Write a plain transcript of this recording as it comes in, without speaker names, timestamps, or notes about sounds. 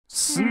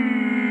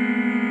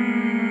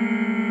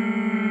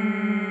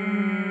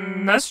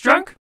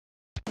SNESdrunk?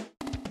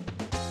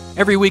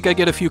 Every week I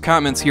get a few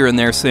comments here and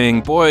there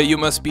saying, boy, you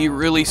must be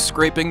really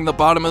scraping the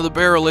bottom of the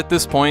barrel at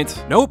this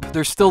point. Nope,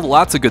 there's still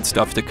lots of good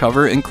stuff to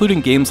cover, including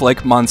games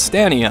like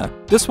Monstania.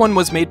 This one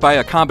was made by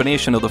a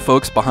combination of the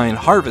folks behind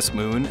Harvest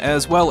Moon,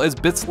 as well as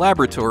Bits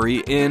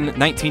Laboratory in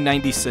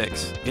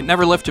 1996. It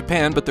never left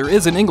Japan, but there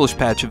is an English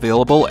patch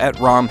available at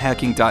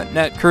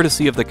romhacking.net,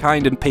 courtesy of the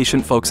kind and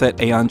patient folks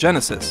at Aeon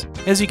Genesis.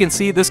 As you can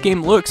see, this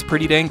game looks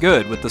pretty dang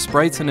good, with the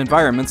sprites and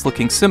environments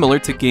looking similar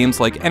to games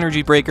like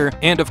Energy Breaker,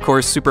 and of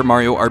course Super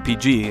Mario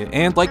RPG.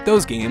 And like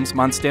those games,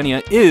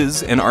 Monstania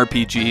is an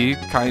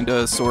RPG,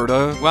 kinda,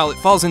 sorta. Well, it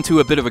falls into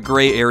a bit of a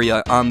gray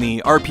area on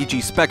the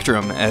RPG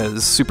spectrum,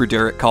 as Super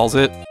Derek calls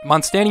it.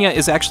 Monstania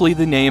is actually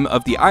the name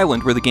of the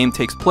island where the game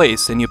takes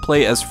place, and you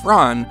play as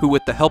Fran, who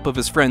with the help of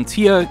his friend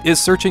Tia, is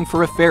searching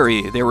for a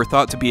fairy. They were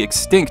thought to be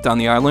extinct on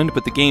the island,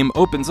 but the game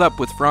opens up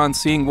with Fran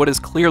seeing what is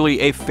clearly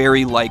a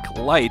fairy-like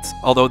light,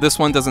 although this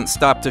one doesn't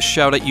stop to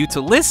shout at you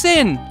to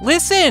listen!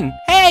 Listen!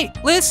 Hey!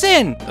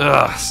 Listen!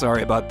 Ugh,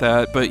 sorry about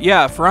that. But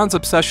yeah, Fran's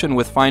obsession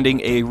with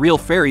finding a real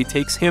fairy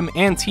takes him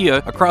and Tia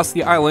across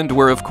the island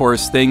where, of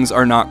course, things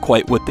are not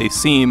quite what they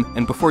seem,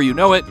 and before you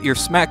know it, you're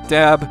smack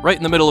dab right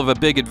in the middle of a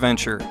big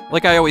adventure.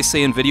 Like I always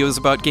say in videos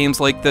about games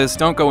like this,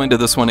 don't go into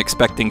this one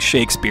expecting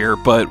Shakespeare,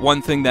 but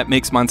one thing that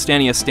makes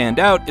Monstania stand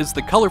out is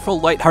the colorful,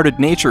 lighthearted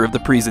nature of the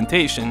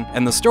presentation,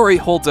 and the story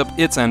holds up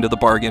its end of the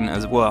bargain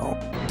as well.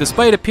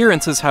 Despite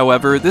appearances,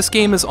 however, this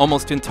game is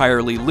almost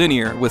entirely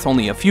linear, with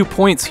only a few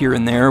points here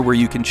and there where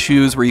you can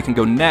choose where you can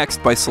go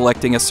next by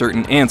selecting a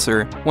certain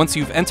answer. Once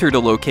you've entered a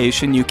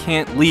location, you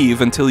can't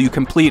leave until you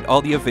complete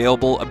all the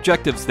available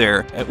objectives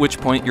there, at which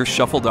point you're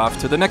shuffled off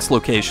to the next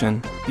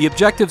location. The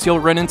objectives you'll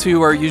run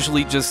into are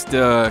usually just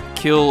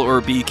kill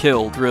or be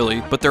killed,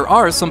 really. But there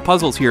are some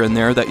puzzles here and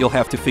there that you'll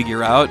have to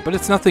figure out, but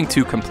it's nothing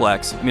too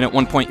complex. I mean, at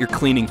one point you're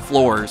cleaning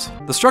floors.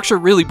 The structure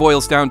really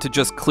boils down to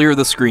just clear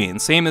the screen,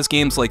 same as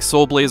games like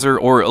Soul Blazer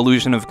or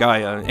Illusion of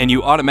Gaia, and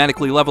you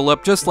automatically level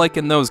up just like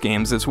in those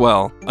games as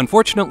well.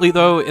 Unfortunately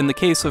though, in the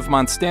case of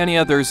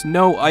Monstania, there's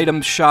no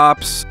item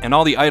shops, and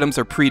all the items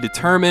are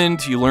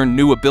predetermined. You learn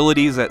new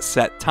abilities at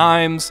set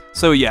times.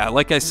 So yeah,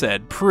 like I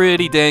said,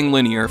 pretty dang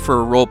linear for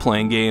a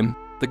role-playing game.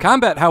 The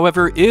combat,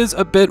 however, is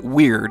a bit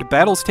weird.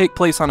 Battles take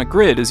place on a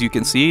grid, as you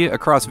can see,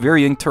 across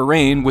varying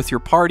terrain, with your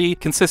party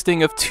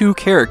consisting of two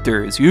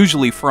characters,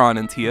 usually Fran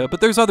and Tia, but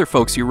there's other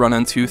folks you run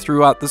into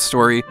throughout the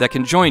story that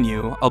can join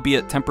you,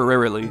 albeit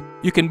temporarily.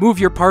 You can move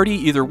your party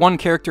either one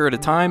character at a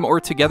time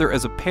or together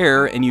as a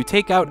pair, and you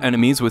take out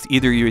enemies with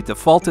either your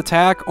default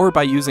attack or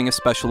by using a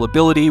special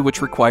ability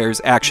which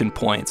requires action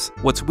points.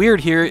 What's weird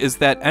here is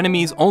that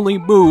enemies only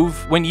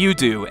move when you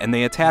do, and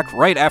they attack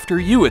right after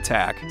you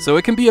attack, so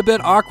it can be a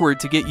bit awkward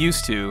to get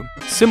used to.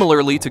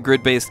 Similarly to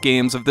grid-based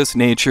games of this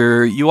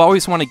nature, you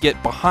always want to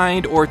get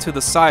behind or to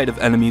the side of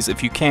enemies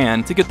if you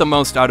can to get the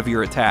most out of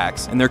your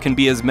attacks, and there can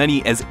be as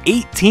many as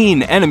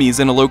 18 enemies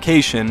in a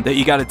location that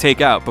you gotta take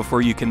out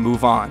before you can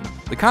move on.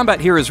 The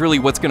combat here is really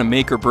what's going to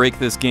make or break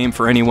this game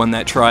for anyone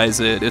that tries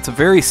it. It's a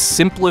very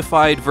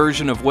simplified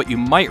version of what you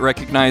might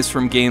recognize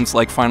from games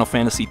like Final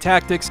Fantasy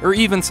Tactics, or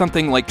even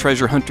something like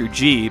Treasure Hunter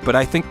G, but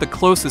I think the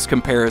closest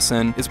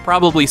comparison is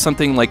probably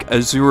something like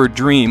Azure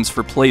Dreams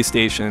for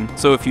PlayStation.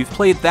 So if you've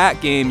played that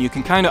game, you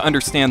can kind of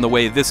understand the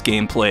way this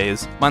game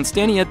plays.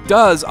 Monstania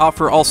does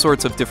offer all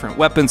sorts of different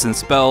weapons and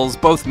spells,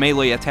 both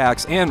melee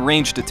attacks and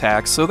ranged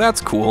attacks, so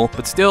that's cool,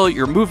 but still,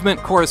 your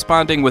movement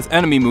corresponding with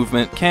enemy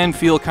movement can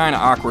feel kind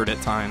of awkward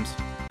at times.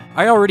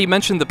 I already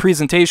mentioned the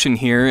presentation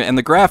here, and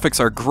the graphics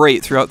are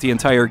great throughout the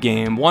entire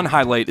game. One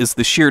highlight is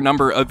the sheer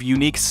number of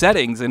unique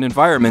settings and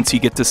environments you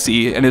get to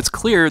see, and it's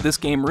clear this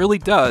game really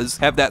does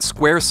have that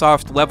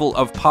Squaresoft level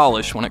of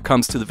polish when it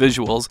comes to the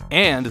visuals,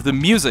 and the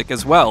music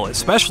as well,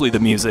 especially the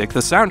music. The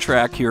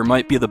soundtrack here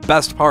might be the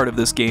best part of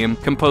this game,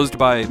 composed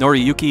by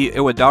Noriyuki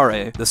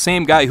Iwadare, the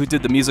same guy who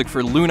did the music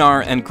for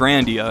Lunar and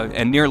Grandia,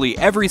 and nearly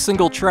every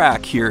single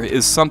track here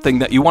is something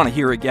that you want to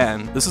hear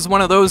again. This is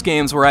one of those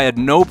games where I had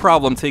no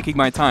problem taking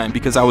my time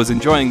because I was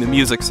enjoying the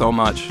music so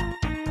much.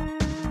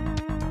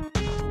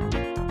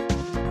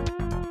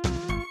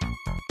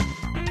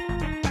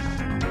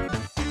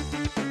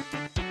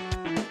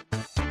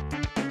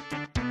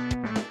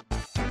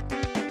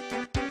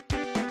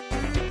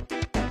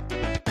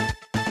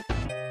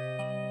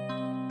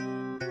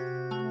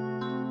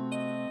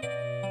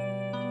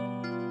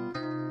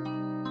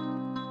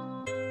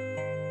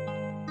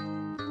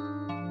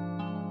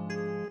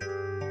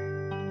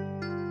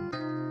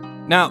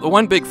 Now, the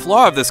one big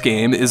flaw of this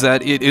game is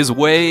that it is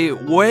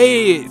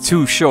way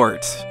too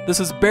short. This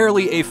is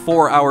barely a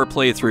 4-hour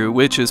playthrough,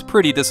 which is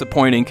pretty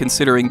disappointing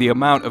considering the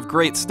amount of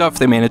great stuff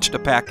they managed to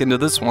pack into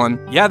this one.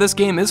 Yeah, this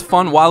game is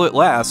fun while it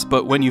lasts,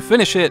 but when you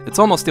finish it, it's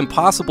almost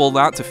impossible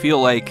not to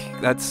feel like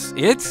that's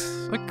it?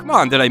 Like, come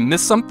on, did I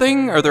miss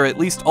something? Are there at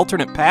least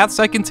alternate paths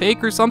I can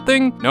take or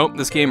something? Nope,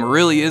 this game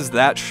really is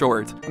that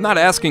short. I'm not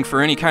asking for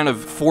any kind of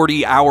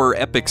 40-hour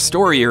epic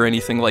story or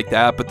anything like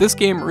that, but this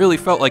game really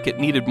felt like it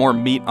needed more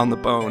meat on the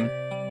bone.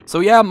 So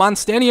yeah,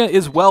 Monstania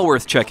is well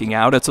worth checking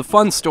out. It's a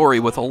fun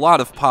story with a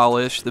lot of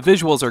polish, the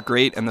visuals are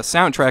great, and the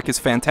soundtrack is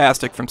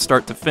fantastic from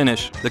start to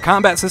finish. The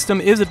combat system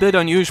is a bit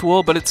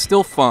unusual, but it's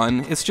still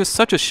fun. It's just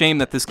such a shame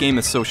that this game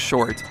is so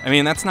short. I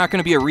mean, that's not going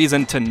to be a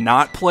reason to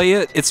not play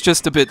it, it's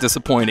just a bit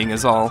disappointing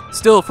is all.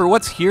 Still, for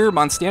what's here,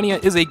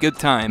 Monstania is a good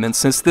time, and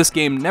since this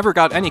game never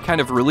got any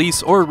kind of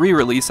release or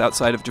re-release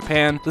outside of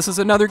Japan, this is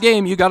another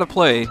game you gotta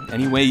play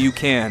any way you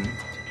can.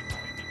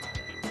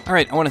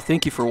 Alright, I want to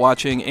thank you for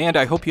watching, and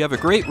I hope you have a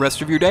great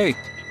rest of your day.